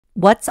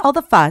What's all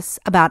the fuss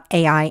about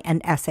AI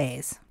and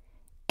essays?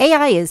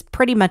 AI is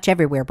pretty much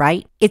everywhere,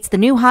 right? It's the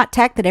new hot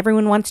tech that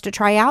everyone wants to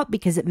try out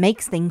because it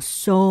makes things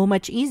so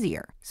much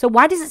easier. So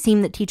why does it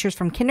seem that teachers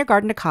from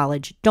kindergarten to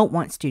college don't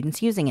want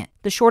students using it?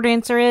 The short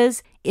answer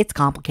is, it's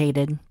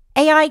complicated.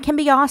 AI can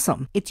be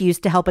awesome. It's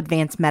used to help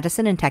advance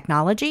medicine and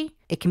technology.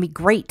 It can be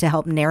great to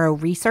help narrow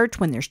research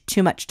when there's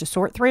too much to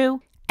sort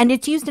through. And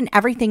it's used in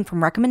everything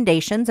from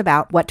recommendations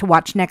about what to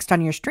watch next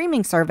on your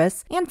streaming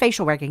service and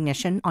facial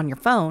recognition on your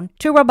phone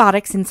to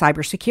robotics and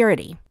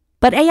cybersecurity.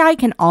 But AI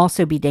can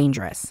also be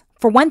dangerous.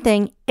 For one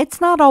thing,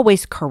 it's not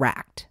always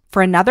correct.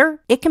 For another,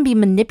 it can be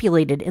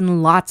manipulated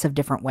in lots of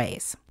different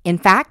ways. In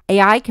fact,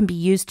 AI can be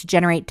used to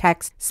generate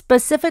text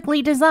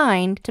specifically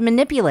designed to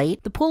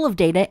manipulate the pool of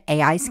data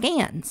AI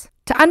scans.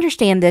 To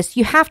understand this,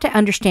 you have to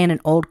understand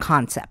an old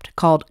concept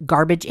called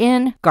garbage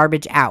in,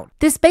 garbage out.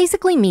 This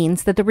basically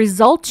means that the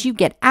results you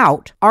get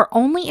out are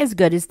only as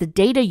good as the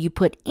data you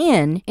put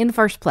in the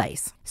first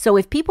place. So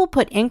if people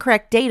put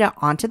incorrect data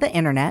onto the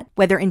internet,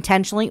 whether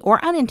intentionally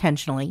or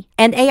unintentionally,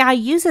 and AI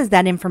uses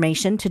that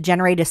information to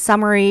generate a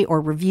summary or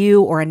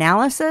review or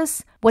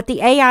analysis, what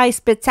the AI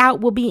spits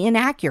out will be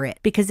inaccurate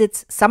because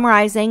it's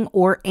summarizing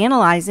or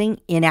analyzing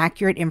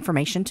inaccurate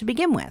information to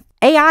begin with.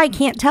 AI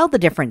can't tell the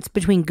difference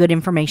between good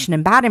information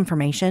and bad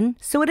information,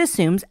 so it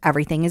assumes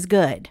everything is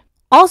good.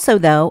 Also,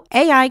 though,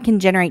 AI can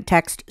generate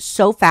text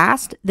so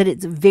fast that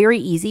it's very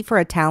easy for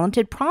a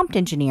talented prompt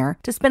engineer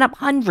to spin up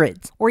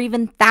hundreds or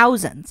even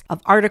thousands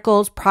of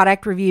articles,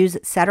 product reviews,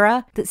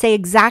 etc. that say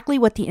exactly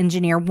what the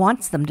engineer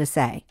wants them to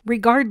say,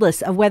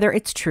 regardless of whether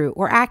it's true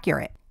or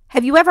accurate.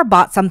 Have you ever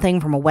bought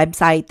something from a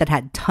website that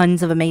had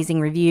tons of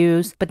amazing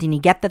reviews, but then you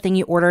get the thing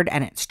you ordered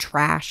and it's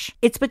trash?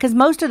 It's because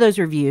most of those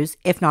reviews,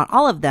 if not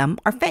all of them,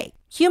 are fake.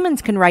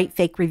 Humans can write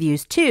fake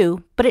reviews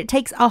too, but it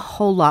takes a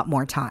whole lot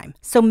more time.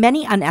 So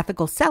many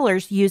unethical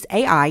sellers use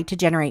AI to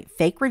generate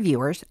fake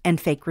reviewers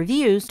and fake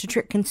reviews to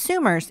trick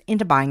consumers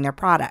into buying their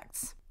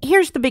products.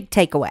 Here's the big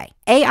takeaway.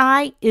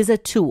 AI is a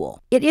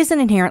tool. It isn't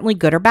inherently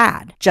good or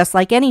bad. Just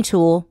like any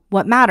tool,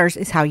 what matters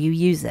is how you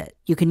use it.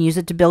 You can use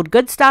it to build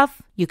good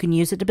stuff, you can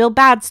use it to build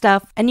bad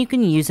stuff, and you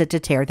can use it to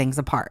tear things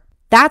apart.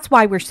 That's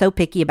why we're so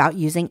picky about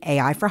using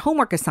AI for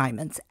homework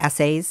assignments,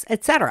 essays,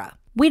 etc.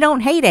 We don't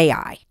hate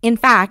AI. In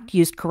fact,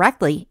 used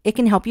correctly, it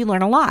can help you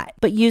learn a lot.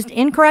 But used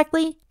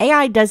incorrectly,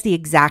 AI does the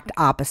exact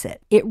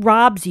opposite. It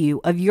robs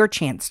you of your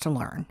chance to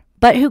learn.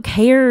 But who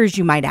cares,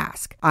 you might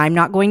ask? I'm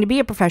not going to be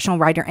a professional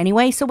writer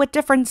anyway, so what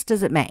difference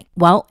does it make?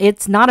 Well,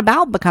 it's not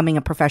about becoming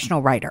a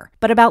professional writer,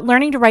 but about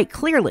learning to write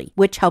clearly,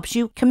 which helps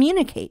you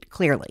communicate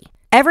clearly.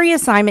 Every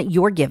assignment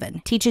you're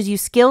given teaches you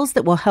skills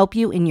that will help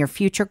you in your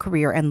future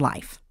career and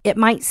life. It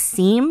might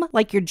seem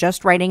like you're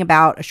just writing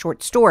about a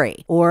short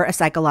story or a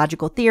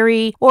psychological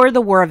theory or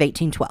the War of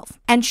 1812.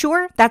 And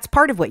sure, that's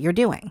part of what you're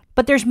doing.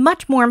 But there's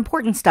much more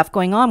important stuff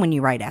going on when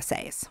you write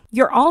essays.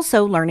 You're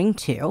also learning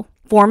to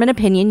form an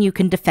opinion you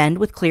can defend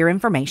with clear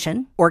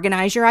information,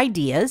 organize your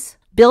ideas,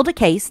 build a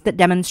case that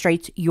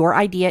demonstrates your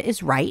idea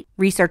is right,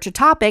 research a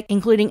topic,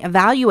 including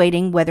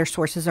evaluating whether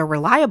sources are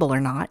reliable or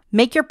not,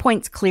 make your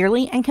points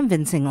clearly and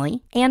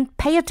convincingly, and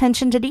pay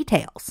attention to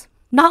details.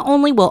 Not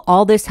only will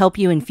all this help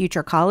you in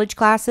future college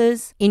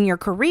classes, in your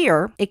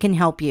career, it can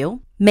help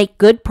you make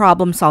good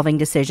problem-solving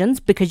decisions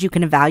because you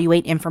can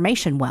evaluate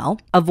information well,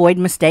 avoid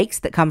mistakes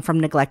that come from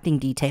neglecting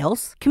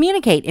details,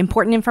 communicate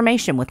important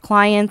information with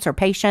clients or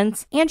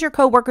patients, and your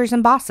coworkers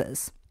and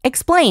bosses.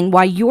 Explain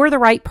why you're the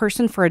right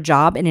person for a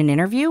job in an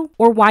interview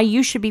or why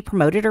you should be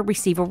promoted or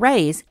receive a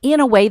raise in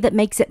a way that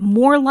makes it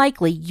more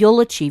likely you'll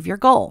achieve your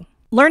goal.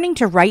 Learning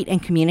to write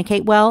and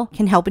communicate well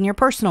can help in your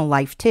personal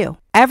life too.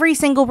 Every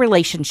single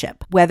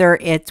relationship, whether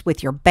it's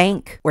with your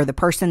bank or the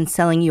person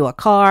selling you a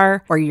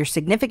car or your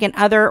significant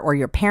other or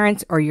your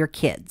parents or your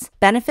kids,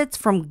 benefits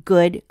from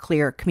good,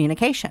 clear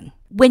communication.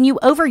 When you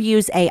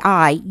overuse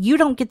AI, you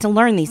don't get to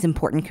learn these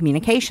important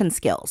communication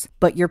skills,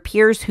 but your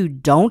peers who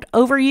don't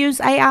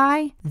overuse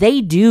AI, they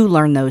do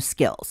learn those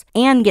skills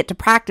and get to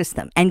practice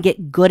them and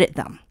get good at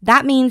them.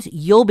 That means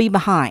you'll be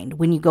behind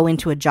when you go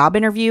into a job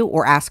interview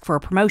or ask for a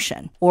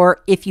promotion,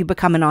 or if you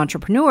become an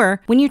entrepreneur,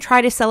 when you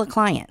try to sell a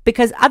client,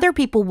 because other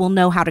people will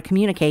know how to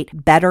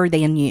communicate better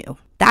than you.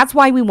 That's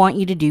why we want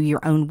you to do your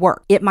own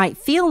work. It might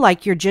feel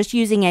like you're just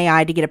using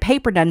AI to get a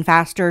paper done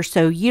faster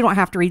so you don't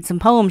have to read some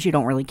poems you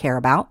don't really care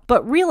about,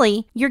 but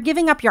really, you're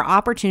giving up your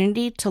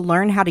opportunity to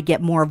learn how to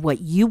get more of what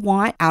you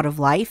want out of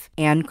life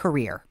and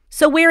career.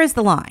 So where is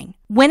the line?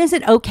 When is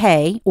it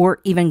okay or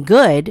even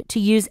good to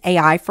use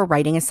AI for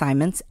writing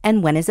assignments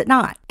and when is it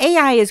not?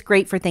 AI is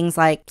great for things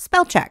like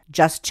spell check,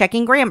 just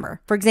checking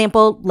grammar. For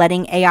example,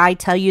 letting AI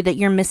tell you that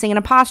you're missing an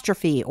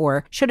apostrophe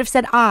or should have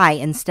said I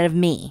instead of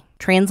me.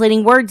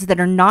 Translating words that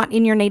are not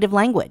in your native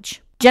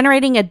language.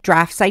 Generating a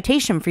draft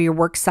citation for your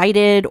works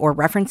cited or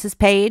references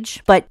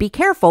page. But be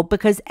careful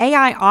because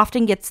AI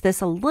often gets this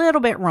a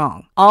little bit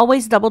wrong.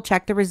 Always double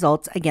check the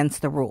results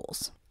against the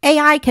rules.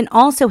 AI can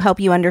also help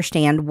you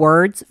understand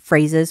words,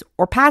 phrases,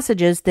 or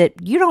passages that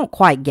you don't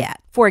quite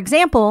get. For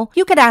example,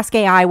 you could ask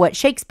AI what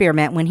Shakespeare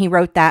meant when he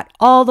wrote that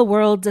all the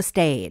world's a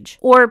stage,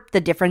 or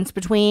the difference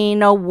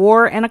between a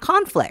war and a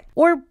conflict,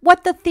 or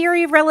what the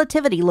theory of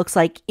relativity looks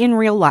like in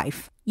real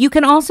life. You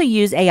can also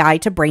use AI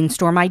to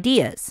brainstorm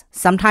ideas.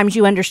 Sometimes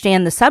you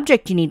understand the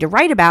subject you need to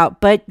write about,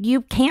 but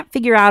you can't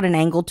figure out an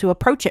angle to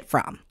approach it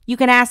from. You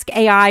can ask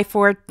AI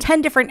for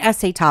 10 different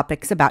essay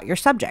topics about your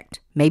subject.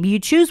 Maybe you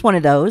choose one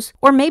of those,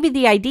 or maybe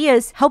the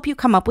ideas help you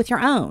come up with your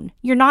own.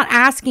 You're not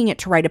asking it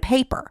to write a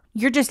paper.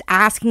 You're just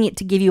asking it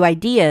to give you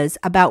ideas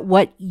about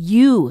what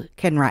you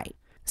can write.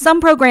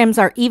 Some programs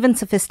are even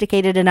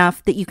sophisticated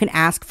enough that you can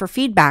ask for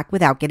feedback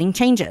without getting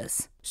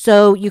changes.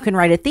 So you can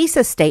write a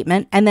thesis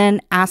statement and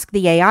then ask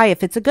the AI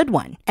if it's a good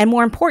one. And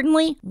more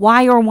importantly,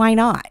 why or why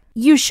not?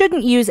 You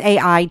shouldn't use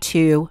AI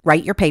to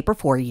write your paper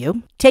for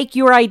you, take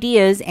your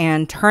ideas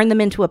and turn them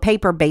into a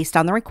paper based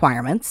on the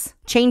requirements,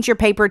 change your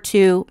paper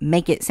to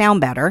make it sound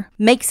better,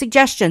 make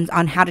suggestions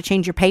on how to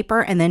change your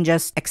paper and then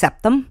just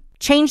accept them,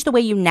 change the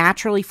way you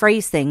naturally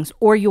phrase things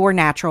or your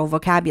natural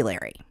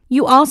vocabulary.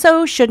 You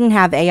also shouldn't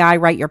have AI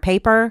write your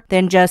paper,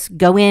 then just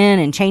go in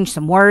and change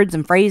some words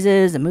and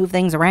phrases and move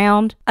things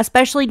around.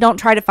 Especially don't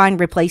try to find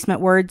replacement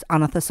words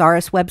on a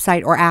thesaurus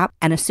website or app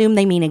and assume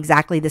they mean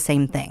exactly the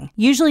same thing.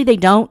 Usually they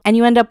don't, and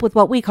you end up with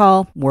what we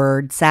call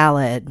word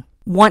salad.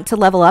 Want to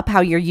level up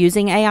how you're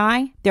using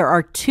AI? There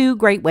are 2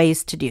 great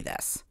ways to do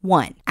this.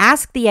 1,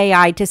 ask the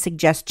AI to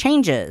suggest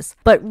changes,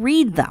 but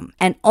read them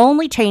and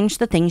only change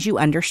the things you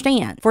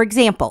understand. For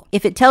example,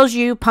 if it tells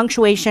you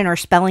punctuation or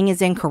spelling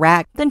is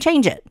incorrect, then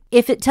change it.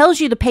 If it tells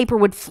you the paper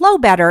would flow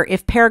better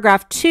if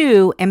paragraph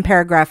 2 and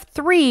paragraph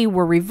 3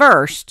 were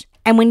reversed,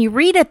 and when you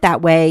read it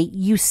that way,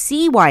 you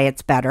see why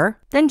it's better,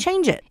 then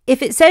change it.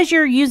 If it says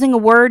you're using a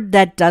word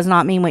that does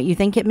not mean what you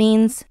think it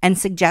means and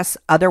suggests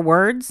other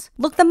words,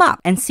 look them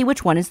up and see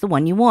which one is the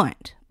one you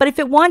want. But if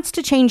it wants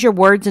to change your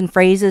words and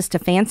phrases to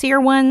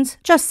fancier ones,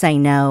 just say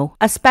no,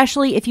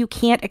 especially if you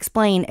can't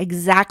explain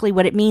exactly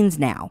what it means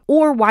now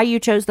or why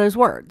you chose those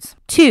words.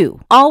 2,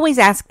 always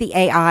ask the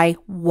AI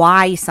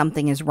why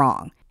something is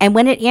wrong. And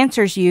when it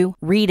answers you,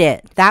 read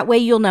it. That way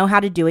you'll know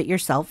how to do it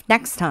yourself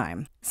next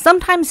time.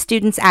 Sometimes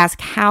students ask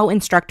how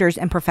instructors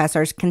and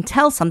professors can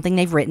tell something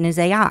they've written is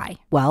AI.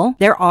 Well,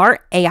 there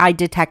are AI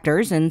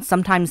detectors, and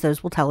sometimes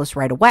those will tell us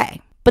right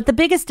away. But the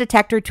biggest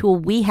detector tool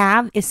we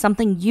have is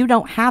something you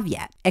don't have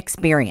yet: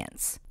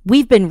 experience.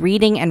 We've been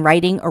reading and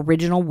writing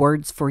original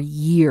words for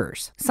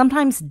years,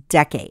 sometimes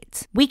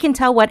decades. We can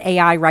tell what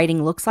AI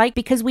writing looks like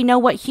because we know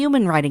what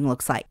human writing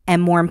looks like,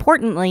 and more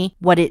importantly,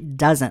 what it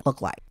doesn't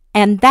look like.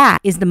 And that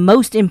is the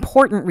most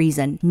important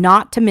reason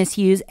not to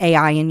misuse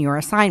AI in your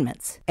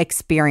assignments: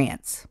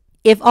 experience.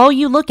 If all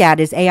you look at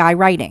is AI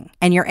writing,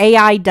 and your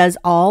AI does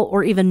all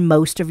or even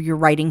most of your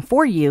writing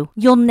for you,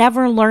 you'll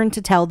never learn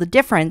to tell the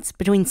difference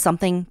between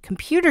something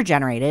computer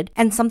generated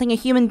and something a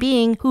human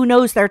being who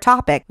knows their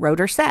topic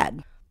wrote or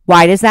said.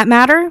 Why does that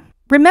matter?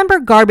 Remember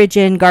garbage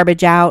in,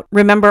 garbage out?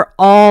 Remember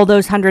all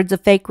those hundreds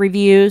of fake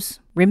reviews?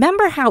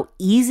 Remember how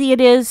easy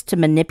it is to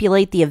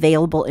manipulate the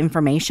available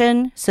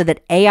information so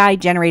that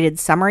AI-generated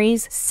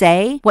summaries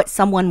say what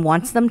someone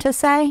wants them to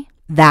say?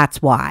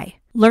 That's why.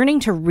 Learning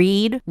to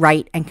read,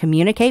 write, and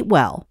communicate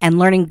well, and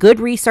learning good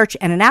research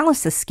and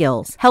analysis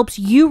skills helps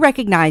you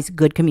recognize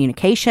good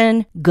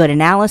communication, good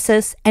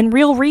analysis, and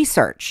real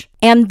research.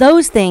 And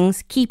those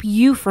things keep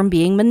you from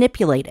being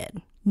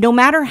manipulated. No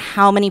matter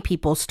how many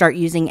people start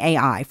using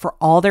AI for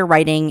all their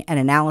writing and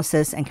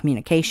analysis and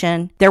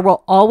communication, there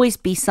will always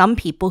be some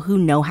people who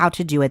know how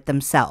to do it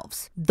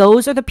themselves.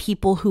 Those are the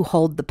people who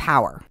hold the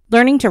power.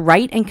 Learning to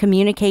write and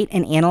communicate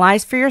and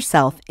analyze for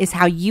yourself is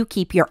how you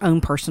keep your own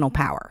personal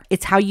power.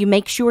 It's how you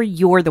make sure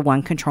you're the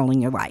one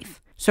controlling your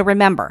life. So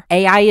remember,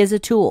 AI is a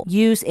tool.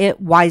 Use it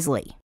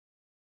wisely.